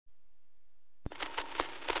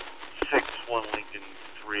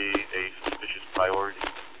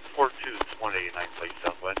place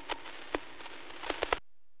southwest.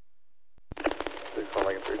 6-1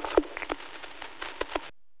 Lincoln 3.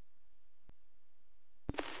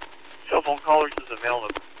 Cell phone caller says a male in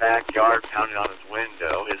the backyard pounding on his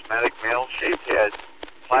window. Asthmatic male, shaved head,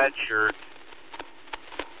 plaid shirt.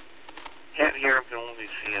 Can't hear him, can only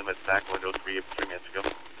see him at the back window 3 minutes ago.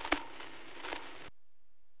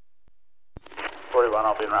 41,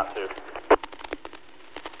 I'll be in route 2.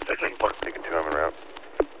 6 Lincoln 4. Lincoln 2, I'm en route.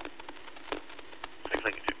 6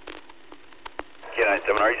 Lincoln 2. K-9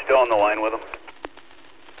 7, are you still on the line with him?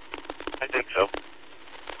 I think so.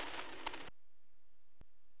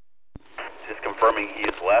 Just confirming he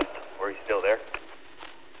is left, or he's still there?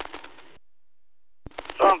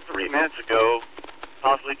 Saw him 3 minutes ago,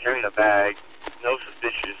 possibly carrying a bag. No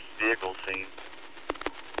suspicious vehicle seen.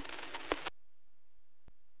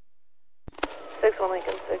 6-1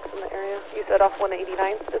 Lincoln 6 in the area. You set off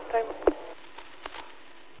 189 this time?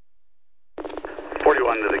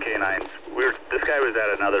 41 to the K-9s. This guy was at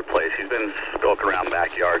another place. He's been skulking around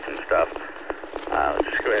backyards and stuff. Let's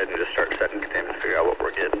just go ahead and just start setting containment to figure out what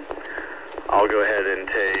we're getting. I'll go ahead and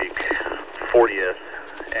take 40th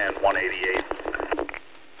and 188.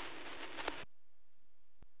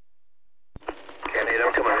 K-9,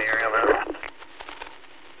 I'm coming in the area on that.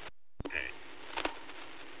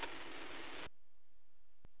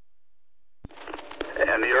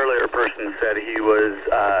 And the earlier person said he was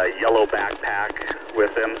yellow backpack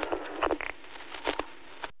with him.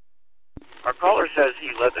 Our caller says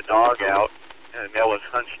he let the dog out and the male was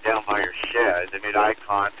hunched down by your shed. They made eye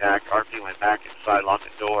contact. RP went back inside, locked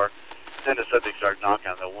the door. Then the subject started knocking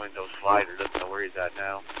on the window slider. Doesn't know where he's at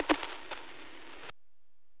now.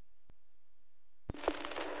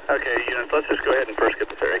 Okay, units, let's just go ahead and first get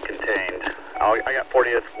this area contained. I got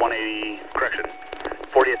 40th, 180, correction,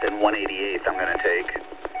 40th and 188th I'm going to take.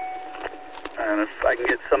 And if I can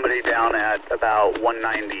get somebody down at about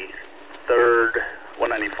 193rd,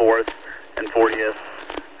 194th, and 40th,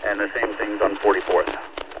 and the same things on 44th.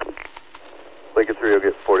 Lincoln 3 will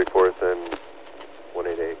get 44th and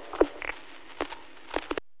 188.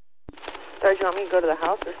 Sorry, do you want me to go to the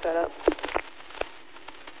house or set up?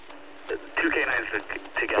 2 K-9s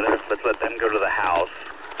together, let's let them go to the house,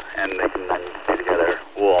 and they can then be together.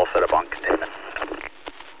 We'll all set up on containment.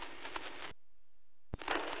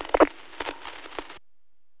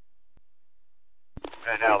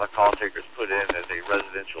 And now the call taker's put in as a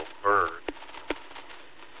residential bird.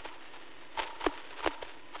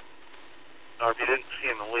 Now, if you didn't see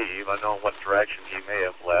him leave, I know what direction he may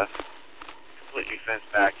have left. Completely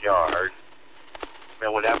fenced backyard. I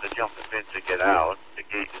would have to jump the fence to get out. The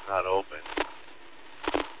gate is not open.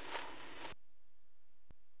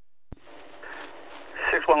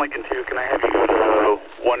 Six 1 Lincoln 2, can I have you go to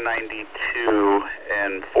 192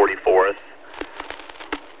 and 44th?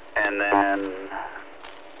 And then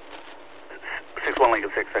 6 1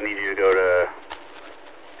 Lincoln 6, I need you to go to,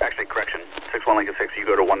 actually correction, 6 1 Lincoln 6, you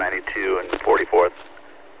go to 192 and 44th.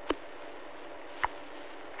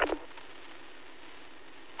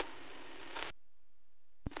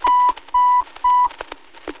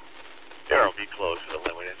 Darrell, be close to the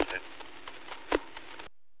Lynnwood incident.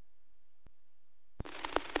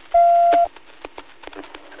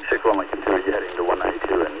 Lincoln 2, you're heading to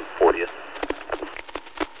 192 and 40th.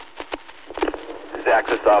 Is the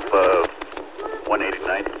access off of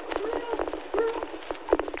 189?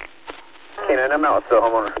 K-9, I'm out with the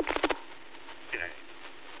homeowner.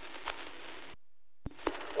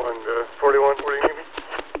 1 to 41, what do you need?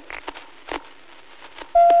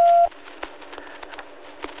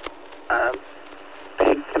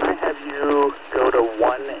 Can I have you go to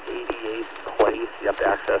 188th place? You have to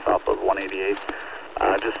access off of 188th.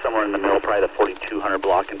 Just somewhere in the middle, probably the 4200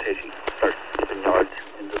 block in case you start skipping yards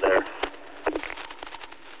into there.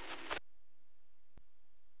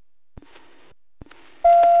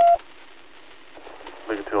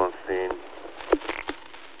 Lincoln 2 on scene.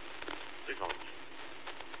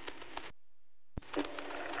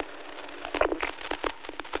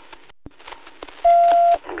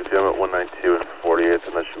 Lincoln 2, I'm at 192 and 40th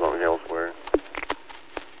unless you want me elsewhere.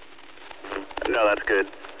 No, that's good.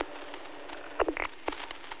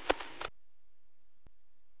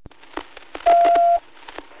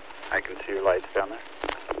 I can see your lights down there.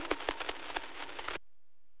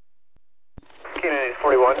 K-9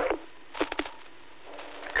 41.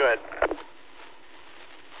 Good.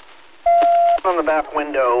 On the back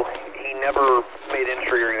window, he never made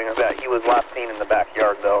entry or anything like that. He was last seen in the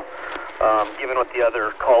backyard, though. Given what the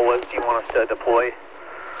other call was, do you want us to deploy?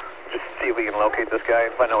 Just see if we can locate this guy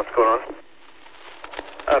and find out what's going on?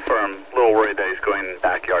 Affirm. A little worried that he's going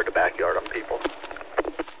backyard to backyard on people.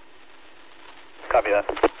 Copy that.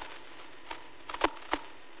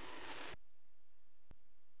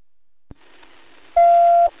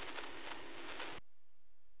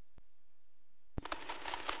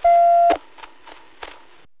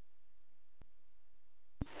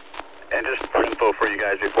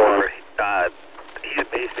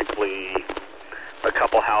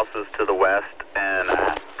 houses to the west and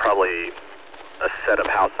probably a set of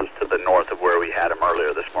houses to the north of where we had him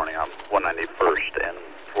earlier this morning on 191st and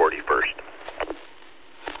 41st.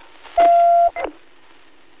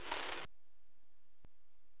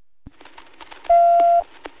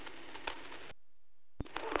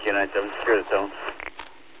 K-9, secure the zone.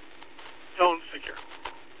 Zone secure.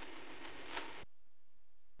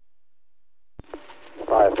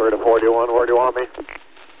 5-3 to 41, where do you want me?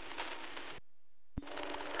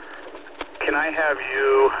 Can I have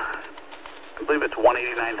you, I believe it's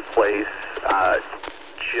 189th place,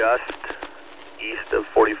 just east of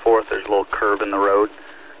 44th. There's a little curve in the road.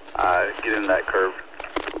 Get into that curve.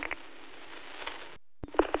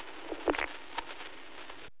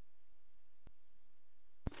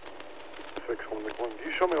 Can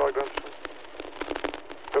you show me log guns?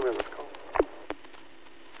 Show me this call.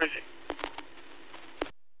 Appreciate.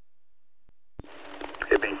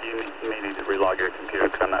 Hey, Bink, you may need to relog your computer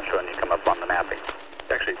because I'm not showing you come up on the mapping.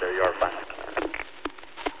 Actually, there you are, fine.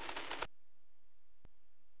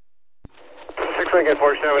 6 Lincoln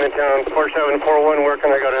 47 in town, 4741, where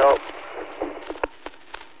can I go to help?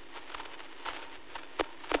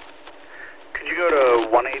 Could you go to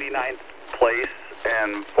 189th Place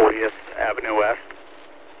and 40th Avenue West?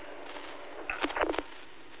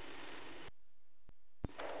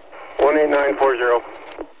 $18940.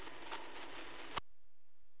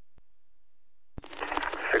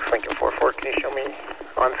 6 Lincoln 44, can you show me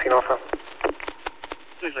on scene also?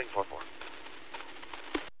 6 Link 44.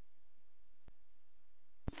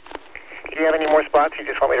 Do you have any more spots? You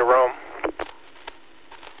just want me to roam?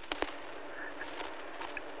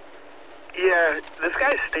 Yeah, this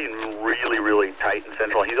guy's staying really, really tight and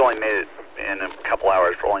central. He's only made it in a couple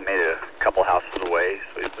hours, only made it a couple houses away,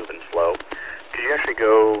 so he's moving slow. Could you actually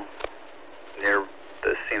go near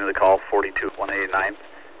the scene of the call, 42 189th,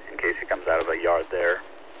 in case he comes out of a yard there?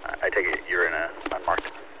 I take it you're in a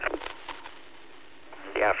unmarked.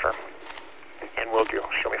 Yeah, sure. And will do.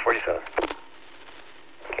 Show me 47.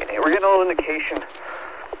 Okay, we're getting a little indication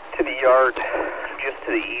to the yard just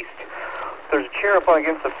to the east. There's a chair up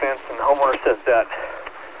against the fence, and the homeowner says that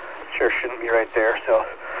chair shouldn't be right there, so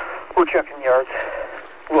we're checking yards.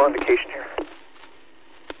 A little indication here.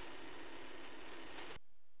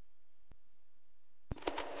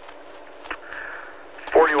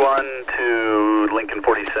 To Lincoln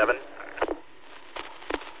 47.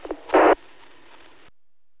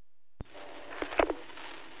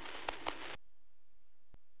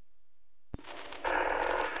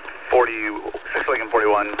 Lincoln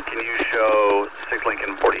 41, can you show 6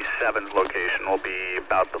 Lincoln 47's location? Will be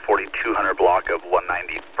about the 4200 block of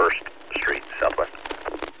 191st Street, Southwest.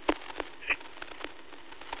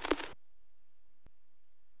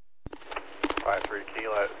 Can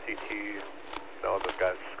you let CT know this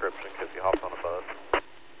guy's description in case he hops on a bus?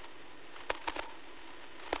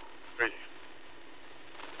 Crazy.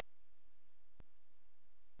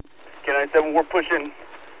 K-9-7, we're pushing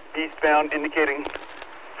eastbound, indicating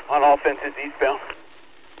on all fences eastbound.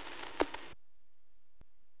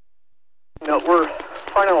 No, we're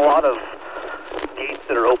finding a lot of gates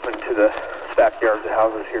that are open to the backyards of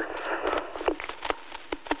houses here.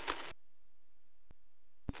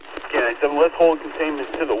 K-9-7, let's hold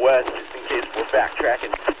containment to the west just in case we're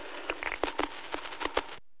backtracking.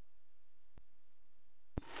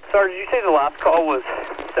 Sorry, did you say the last call was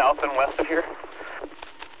south and west of here?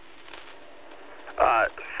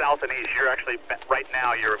 South and east. You're actually, right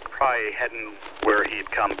now, you're probably heading where he'd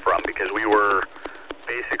come from because we were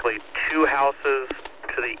basically 2 houses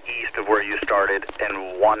to the east of where you started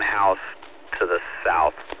and 1 house to the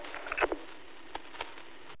south.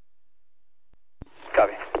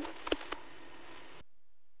 Copy.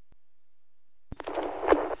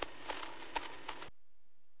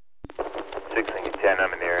 Lincoln 10,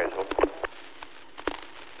 I'm in the area as well.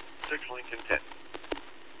 6 Lincoln 10.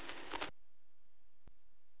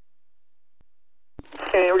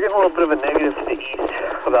 Okay, we're getting a little bit of a negative to the east,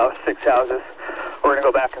 about 6 houses. We're going to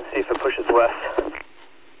go back and see if it pushes west.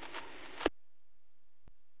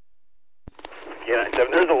 Yeah,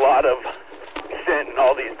 there's a lot of scent in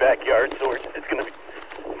all these backyards, so it's going to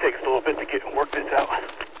take us a little bit to get and work this out.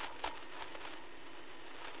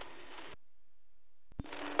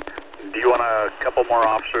 Do you want a couple more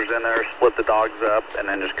officers in there, split the dogs up, and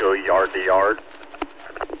then just go yard to yard?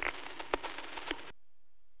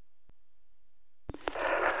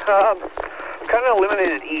 Kind of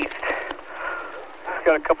eliminated east.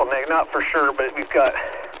 Got a couple not for sure, but we've got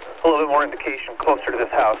a little bit more indication closer to this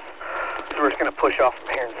house. So we're just going to push off from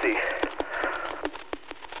here and see.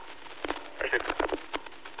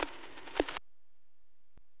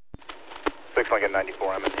 6 Lincoln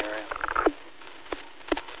 94, I'm in the area.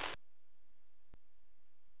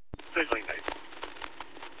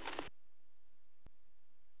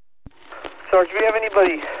 Sarge, do we have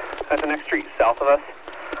anybody at the next street south of us?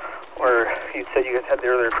 Where you said you guys had the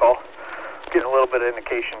earlier call? Getting a little bit of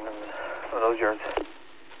indication in some of those yards.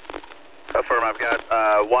 Affirm, I've got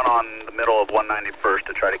one on the middle of 191st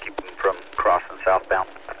to try to keep them from crossing southbound.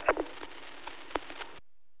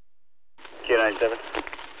 K-9 7.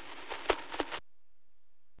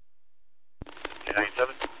 K-9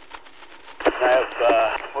 7.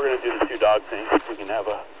 We're going to do the 2 dog thing. We can have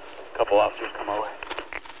a couple officers come our way.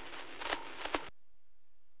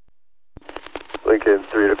 Lincoln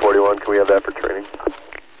 3 to 41, can we have that for training?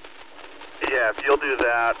 Yeah, if you'll do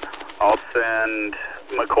that, I'll send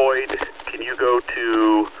McCoy. Can you go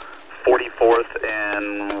to 44th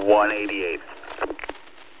and 188th?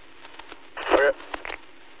 Okay.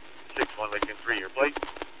 6-1 Lincoln 3, your plate.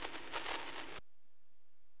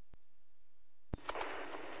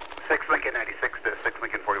 6 Lincoln 96 to 6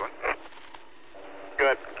 Lincoln 41.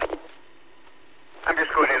 Good. I'm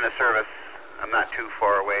just going into service. I'm not too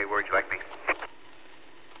far away. Where would you like me?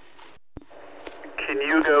 Can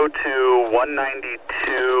you go to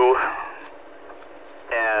 192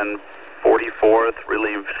 and 44th,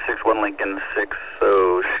 relieve 6-1 Lincoln 6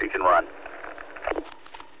 so she can run?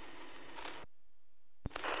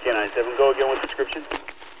 K-9 7, go again with description.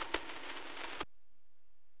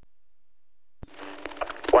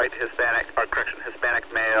 White Hispanic, or correction, Hispanic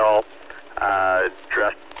male,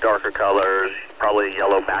 dressed darker colors, probably a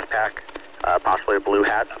yellow backpack, possibly a blue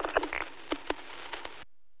hat.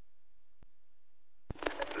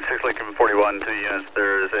 6 Lincoln 41 to the units.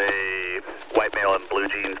 There's a white male in blue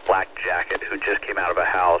jeans, black jacket who just came out of a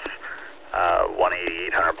house,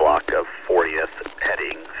 18800 block of 40th,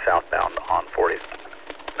 heading southbound on 40th.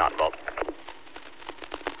 Not involved.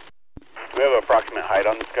 Do we have an approximate height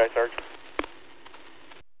on this guy, Sarge?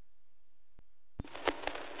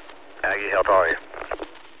 Aggie, how tall are you?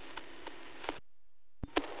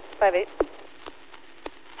 5'8".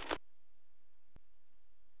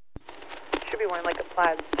 Should be wearing like a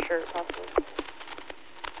plaid shirt, possibly.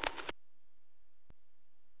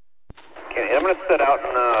 Okay, I'm going to set out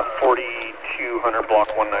in 4200 block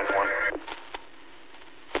 191.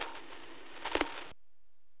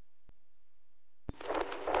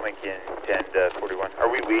 Lincoln 10 to 41. Are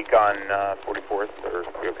we weak on 44th, or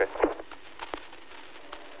are we okay?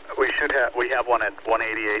 We have one at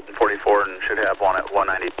 188 and 44 and should have one at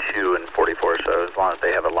 192 and 44, so as long as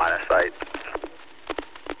they have a line of sight.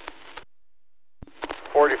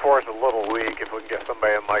 44 is a little weak if we can get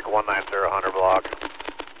somebody in like 190 or 100 block.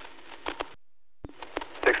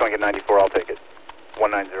 6 Lincoln 94, I'll take it.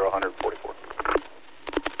 190, 100, 44.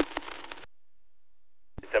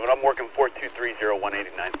 7, I'm working 4230,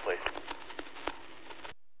 189th place.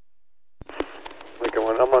 Lincoln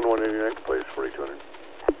 1, I'm on 189th place, 4200.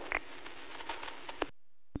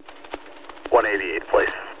 188th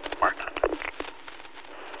place, Mark.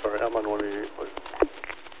 Sorry, I'm on 188th place.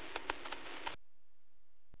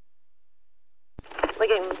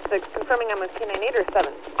 Lincoln 6, confirming I'm with K-9 8 or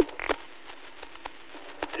 7?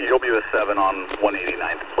 You'll be with 7 on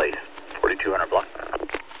 189th place, 4200 block.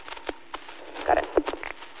 Got it.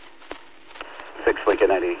 6 Lincoln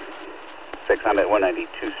 96, I'm at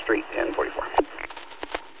 192 Street in 44.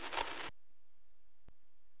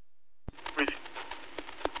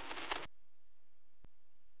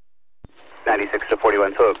 96 to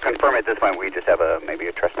 41, so confirm at this point we just have maybe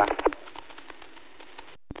a trespass.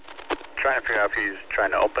 Trying to figure out if he's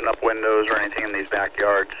trying to open up windows or anything in these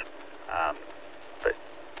backyards, but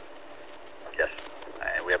yes,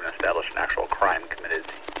 we haven't established an actual crime committed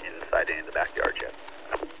inside any of the backyards yet.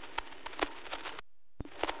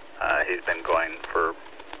 He's been going for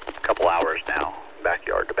a couple hours now,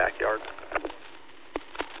 backyard to backyard.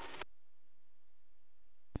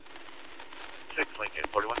 6 Lincoln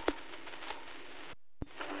 41.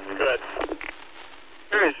 Good.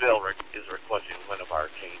 Marysville is requesting one of our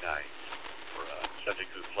K-9s for a subject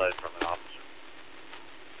who fled from an officer.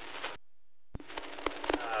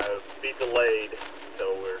 Be delayed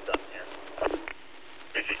until we're done here.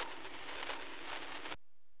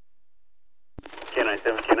 K-9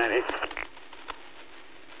 7, K-9 8.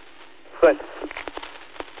 Good.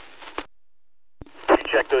 Did you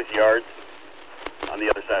check those yards on the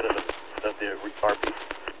other side of the RP?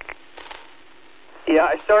 Yeah,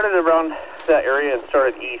 I started around that area and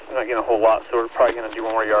started east. I'm not getting a whole lot, so we're probably going to do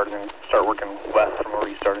one more yard and then start working west from where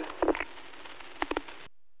we started.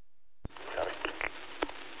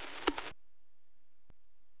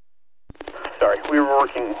 Sorry, we were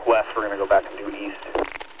working west. We're going to go back and do east.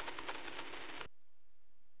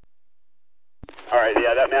 All right,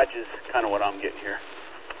 yeah, that matches kind of what I'm getting here.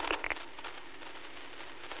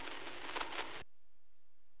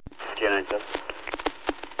 K-9 7.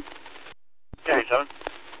 K-9-7.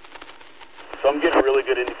 So I'm getting a really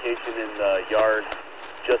good indication in the yard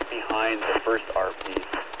just behind the first RP.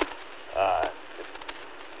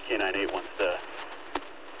 K-9-8 wants to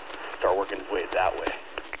start working his way that way.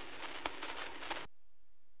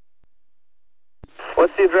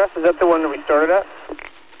 What's the address? Is that the one that we started at?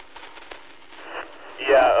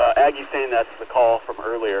 Yeah, Aggie's saying that's the call from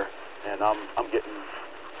earlier, and I'm getting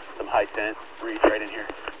some high scent reads right in here.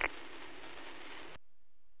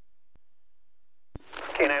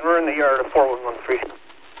 K-9, we're in the yard of 4113.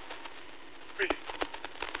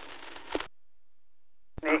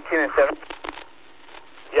 K-9-7.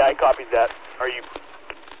 Yeah, I copied that. Are you?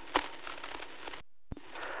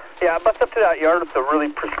 Yeah, I bust up to that yard. It's a really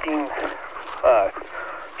pristine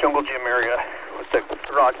jungle gym area with the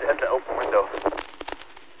garage that has the open window.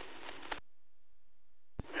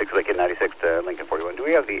 6 Lincoln 96 to Lincoln 41. Do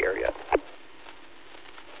we have the area?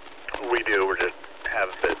 We do. We're just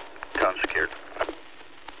having it unsecured.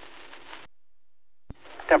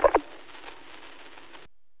 Tempo.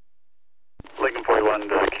 Lincoln 41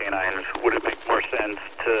 to K-9s. Would it make more sense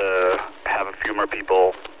to have a few more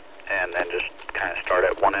people and then just kind of start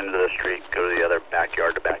at one end of the street, go to the other,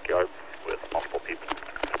 backyard to backyard with multiple people?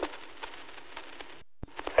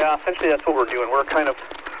 Yeah, essentially that's what we're doing. We're kind of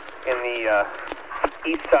in the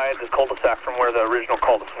east side, the cul-de-sac from where the original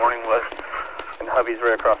call this morning was, and hubby's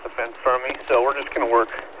right across the fence from me. So we're just going to work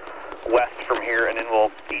west from here, and then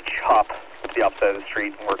we'll each hop to the opposite side of the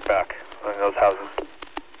street and work back on those houses.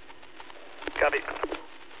 Copy.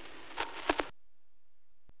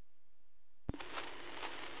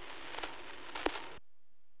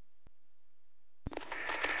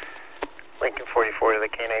 Lincoln 44 to the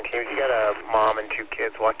K-9 team. You got a mom and 2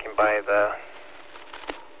 kids walking by the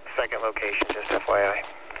second location, just FYI.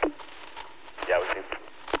 Yeah, we see.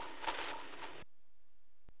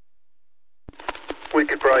 We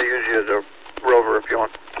could probably use you as a rover if you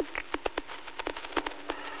want.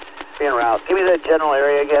 Being around. Give me the general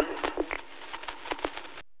area again.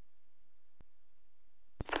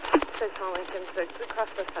 6 on Lincoln 6, across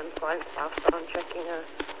the fence line southbound, checking a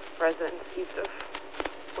residence east of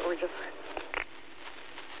where we just went.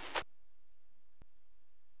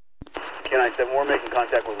 K-9-7, we're making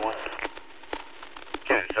contact with one.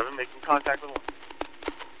 K-9-7 making contact with one.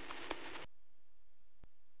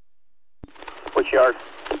 Which yard?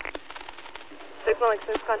 6 on Lincoln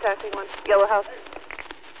 6, contacting one. Yellow house.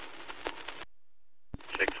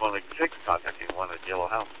 6 contacting one at Yellow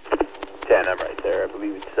House. 10, I'm right there. I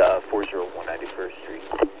believe it's 401 91st Street.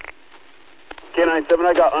 K-9-7,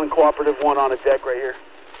 I got uncooperative one on a deck right here.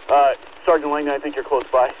 Sergeant Langdon, I think you're close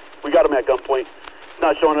by. We got him at gunpoint.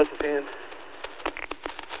 Not showing us his hands.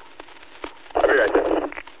 I'll be right there.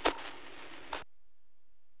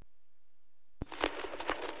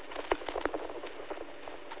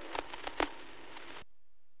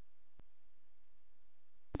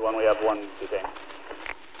 We have one detained.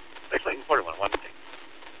 6 Lincoln 41, one thing.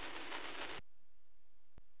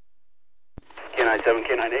 K-9-7,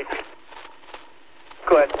 K-9-8.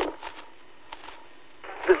 Go ahead.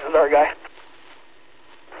 This is our guy.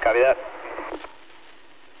 Copy that.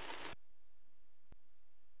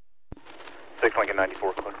 6 Lincoln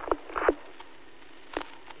 94, clear.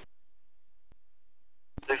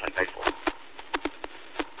 6 Lincoln 94.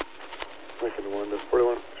 Lincoln 1 to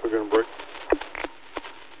 41, so we're going to break.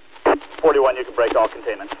 41, you can break all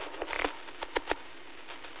containment.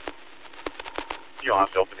 You want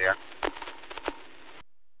us to open the air?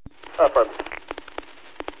 Affirm.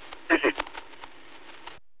 Proceed.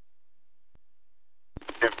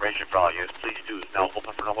 Information for all use. Please do is now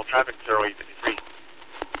open for normal traffic, 0853.